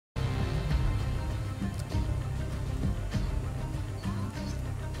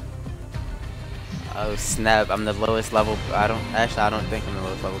Oh snap! I'm the lowest level. I don't think I'm the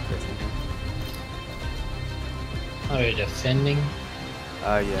lowest level person here. Oh, you're defending?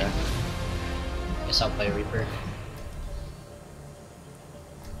 Oh yeah. Guess I'll play Reaper.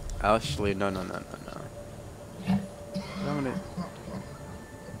 Actually, no. I'm gonna.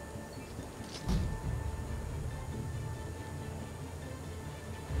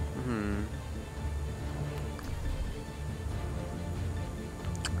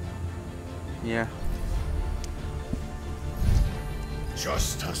 Yeah.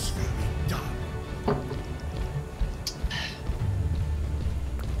 Justice will be done.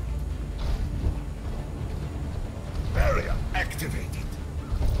 Barrier activated.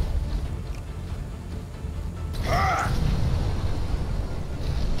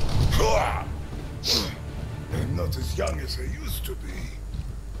 I'm not as young as I used to be.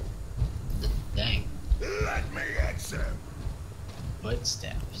 Dang. Let me answer.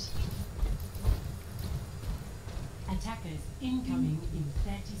 Footsteps. Attackers incoming in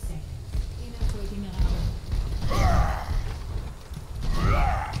 30 seconds. Enough waiting around.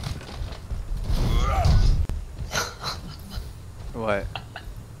 What?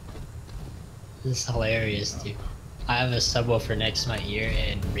 This is hilarious, dude. I have a subwoofer next to my ear,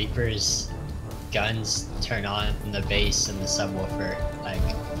 and Reaper's guns turn on from the bass and the subwoofer. Like,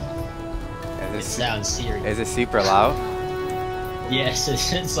 it sounds serious. Is it super loud? Yes,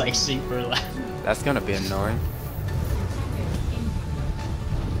 it's like super loud. That's gonna be annoying.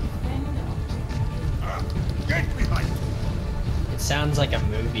 It sounds like a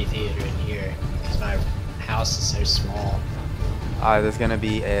movie theater in here because my house is so small. Alright, there's gonna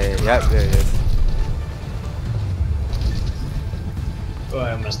be a. Yep, there it is. Oh,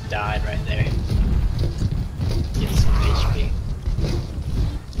 I almost died right there. Get some HP.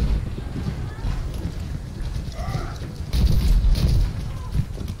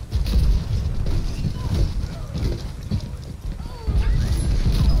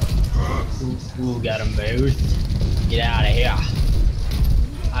 Ooh, got them both. Get out of here.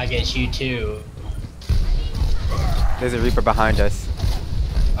 I get you too. There's a Reaper behind us.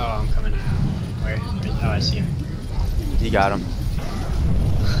 Oh, I'm coming. Where? Oh, I see him. You got him.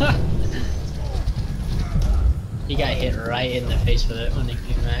 He got hit right in the face with it when he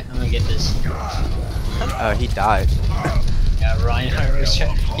came back. I'm gonna get this. Oh, he died. Yeah, Reinhardt was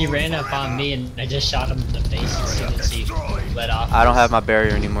he ran up on me and I just shot him in the face as soon as he let off. I don't have my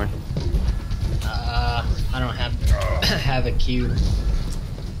barrier anymore. I don't have a Q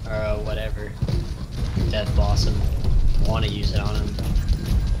or whatever. Death Blossom. I want to use it on him.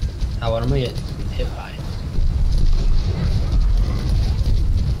 What am I get hit by?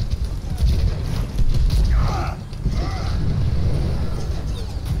 Wow,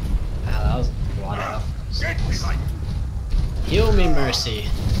 that was a lot of health. Heal me, Mercy.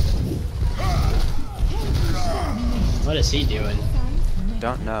 What is he doing?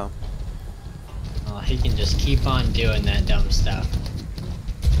 Don't know. Oh, he can just keep on doing that dumb stuff.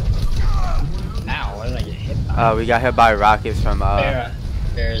 Ow, what did I get hit by? We got hit by rockets from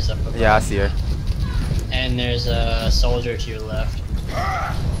Farrah's up above. Yeah, I see her. And there's a soldier to your left.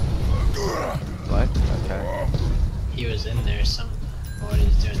 What? Okay. He was in there, what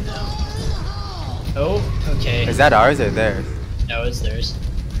he's doing now. Oh, okay. Is that ours or theirs? No, it's theirs.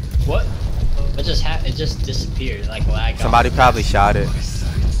 What? It just disappeared, like lag. Somebody probably shot it.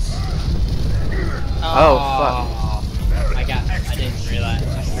 Oh, fuck. I didn't realize,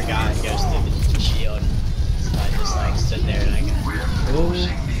 I forgot it goes through the shield. So I just like stood there and I got, ooh.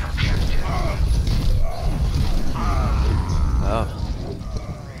 Oh.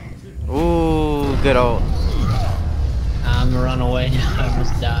 Ooh, good old. I'm gonna run away now, I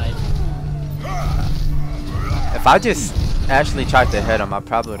almost died. If I just actually tried to hit him, I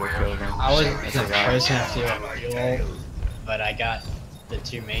probably would have killed him. I was supposed to have to do a real, but I got the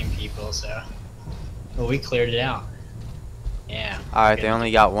two main people, so. Well, we cleared it out. Yeah. Alright, they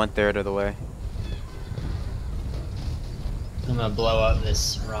only got 1/3 of the way. I'm gonna blow up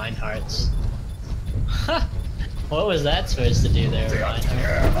this Reinhardt's. What was that supposed to do there,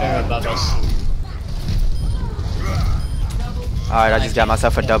 Reinhardt? They're above us. Alright, I just got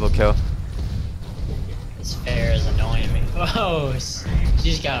myself a double kill. This fair is annoying me. Oh, she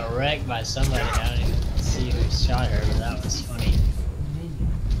just got wrecked by somebody. I don't even see who shot her, but that was funny.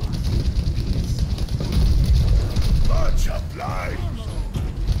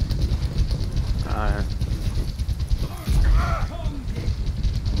 Alright.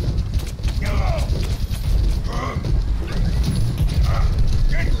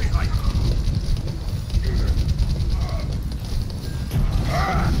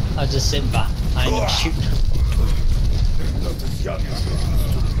 I was just sitting behind him shooting. Not as young as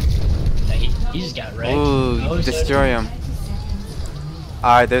Thank he just got wrecked. Ooh, Oh, destroy him.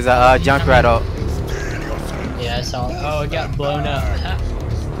 Alright, there's a Junkrat ult. Yeah, I saw it. Oh, it got blown up.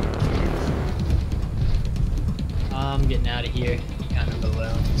 I'm getting out of here. Kind of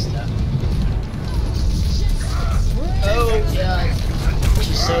alone and stuff. Oh, yeah.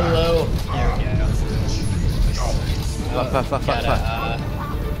 She's so low. There we go. Fuck. Gotta,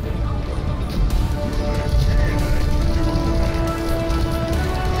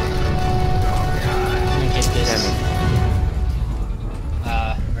 let me get this.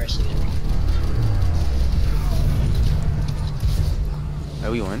 Mercy.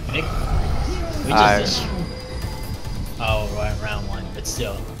 Oh, we won. We just oh, right, round one, but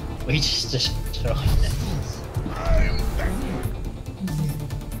still, we just destroyed it.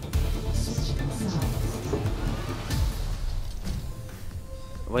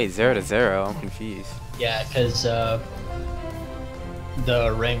 Wait, 0-0. I'm confused. Yeah, because the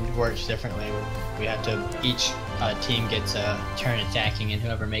ring works differently. We have to, each team gets a turn attacking, and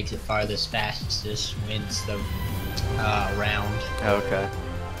whoever makes it farthest fastest wins the round. Okay.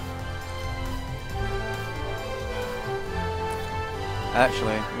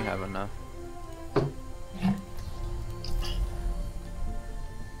 Actually, we have enough.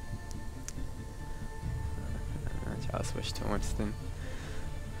 I'll switch to Winston.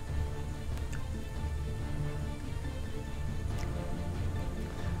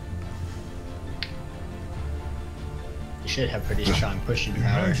 You should have pretty strong pushing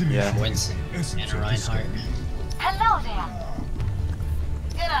power. Yeah. Winston and a Reinhardt. Hello there.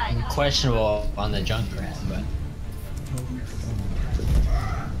 Good eye. I'm questionable on the Junkrat, but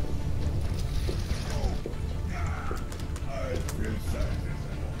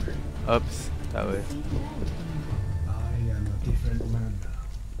Oops, that was. I am a different man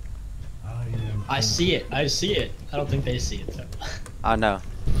now. I see it. I see it. I don't think they see it though. Oh no.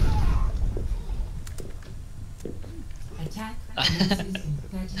 Attack commences in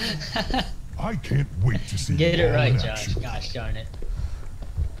 30 seconds. I can't wait to see Get you it all right, in Josh. action. Gosh darn it.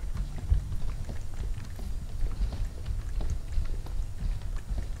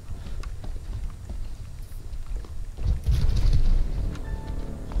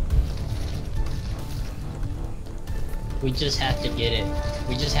 We just have to get it.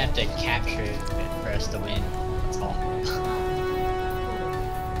 We just have to capture it for us to win. That's all.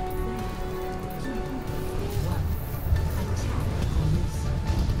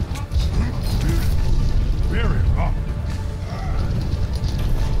 Barrier up.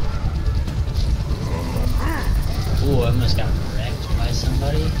 Ooh, I almost got wrecked by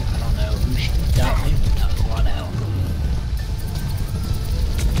somebody. I don't know who shot me, but that was a lot of help.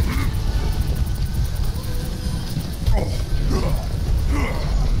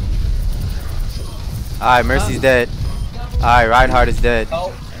 Alright, Mercy's dead. Alright, Reinhardt is dead. Oh,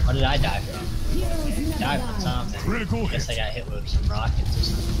 what did I die from? Died from something. Critical I guess I hit. got hit with some rockets or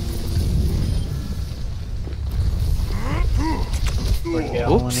something. We're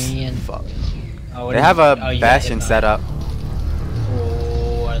going Oops. in. Fuck. Oh, what They did have you- a oh, you got bastion hit by- set up.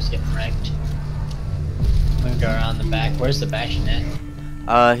 Oh, I was getting wrecked. I'm gonna go around the back. Where's the bastion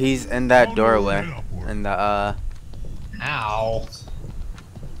at? He's in that doorway. In the Ow.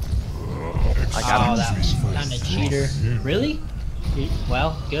 I got Oh, him. that was kind of cheater. Really?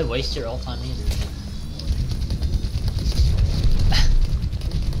 Well, good. Waste your ult on me.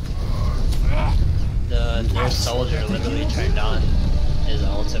 Their soldier literally turned on his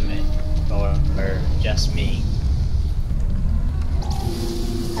ultimate for just me.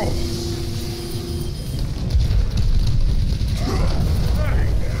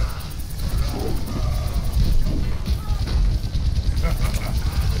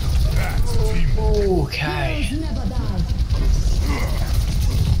 That's teamwork. Okay.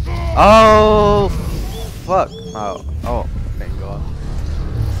 Oh, fuck. Oh, thank God.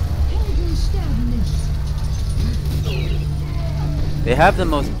 They have the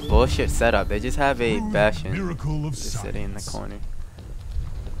most bullshit setup. They just have a bastion Miracle of just sitting in the science. corner.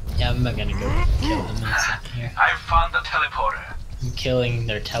 Yeah, I'm not gonna go kill them in a second here. I found the teleporter. I'm killing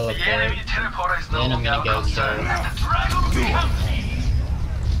their The teleport. enemy teleporter is no Then I'm longer gonna a go concern kill- as the dragon becomes me.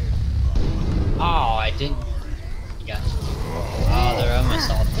 Oh, I didn't. You got. Oh, they're almost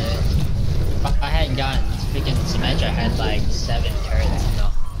all dead. If I hadn't gotten speaking some edge, I had like 7 turrets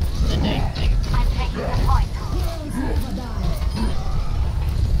in the dang thing. I'm taking the point.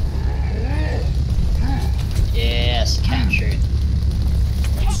 Yes, captured.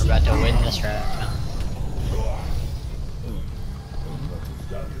 We're about to win this right now.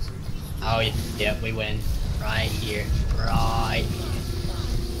 Oh, yeah, we win. Right here. Right.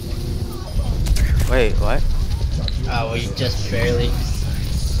 Wait, what? Oh, we just barely.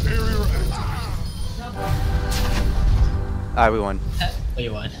 Barrier active. Alright, we won. We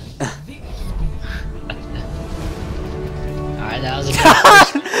won. Alright, that was a good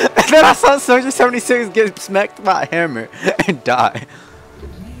first. And then I saw Soldier 76 get smacked by a hammer and die.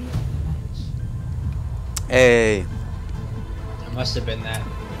 Hey. It must have been that.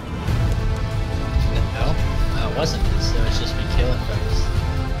 No? No, it wasn't. So it's just me killing folks.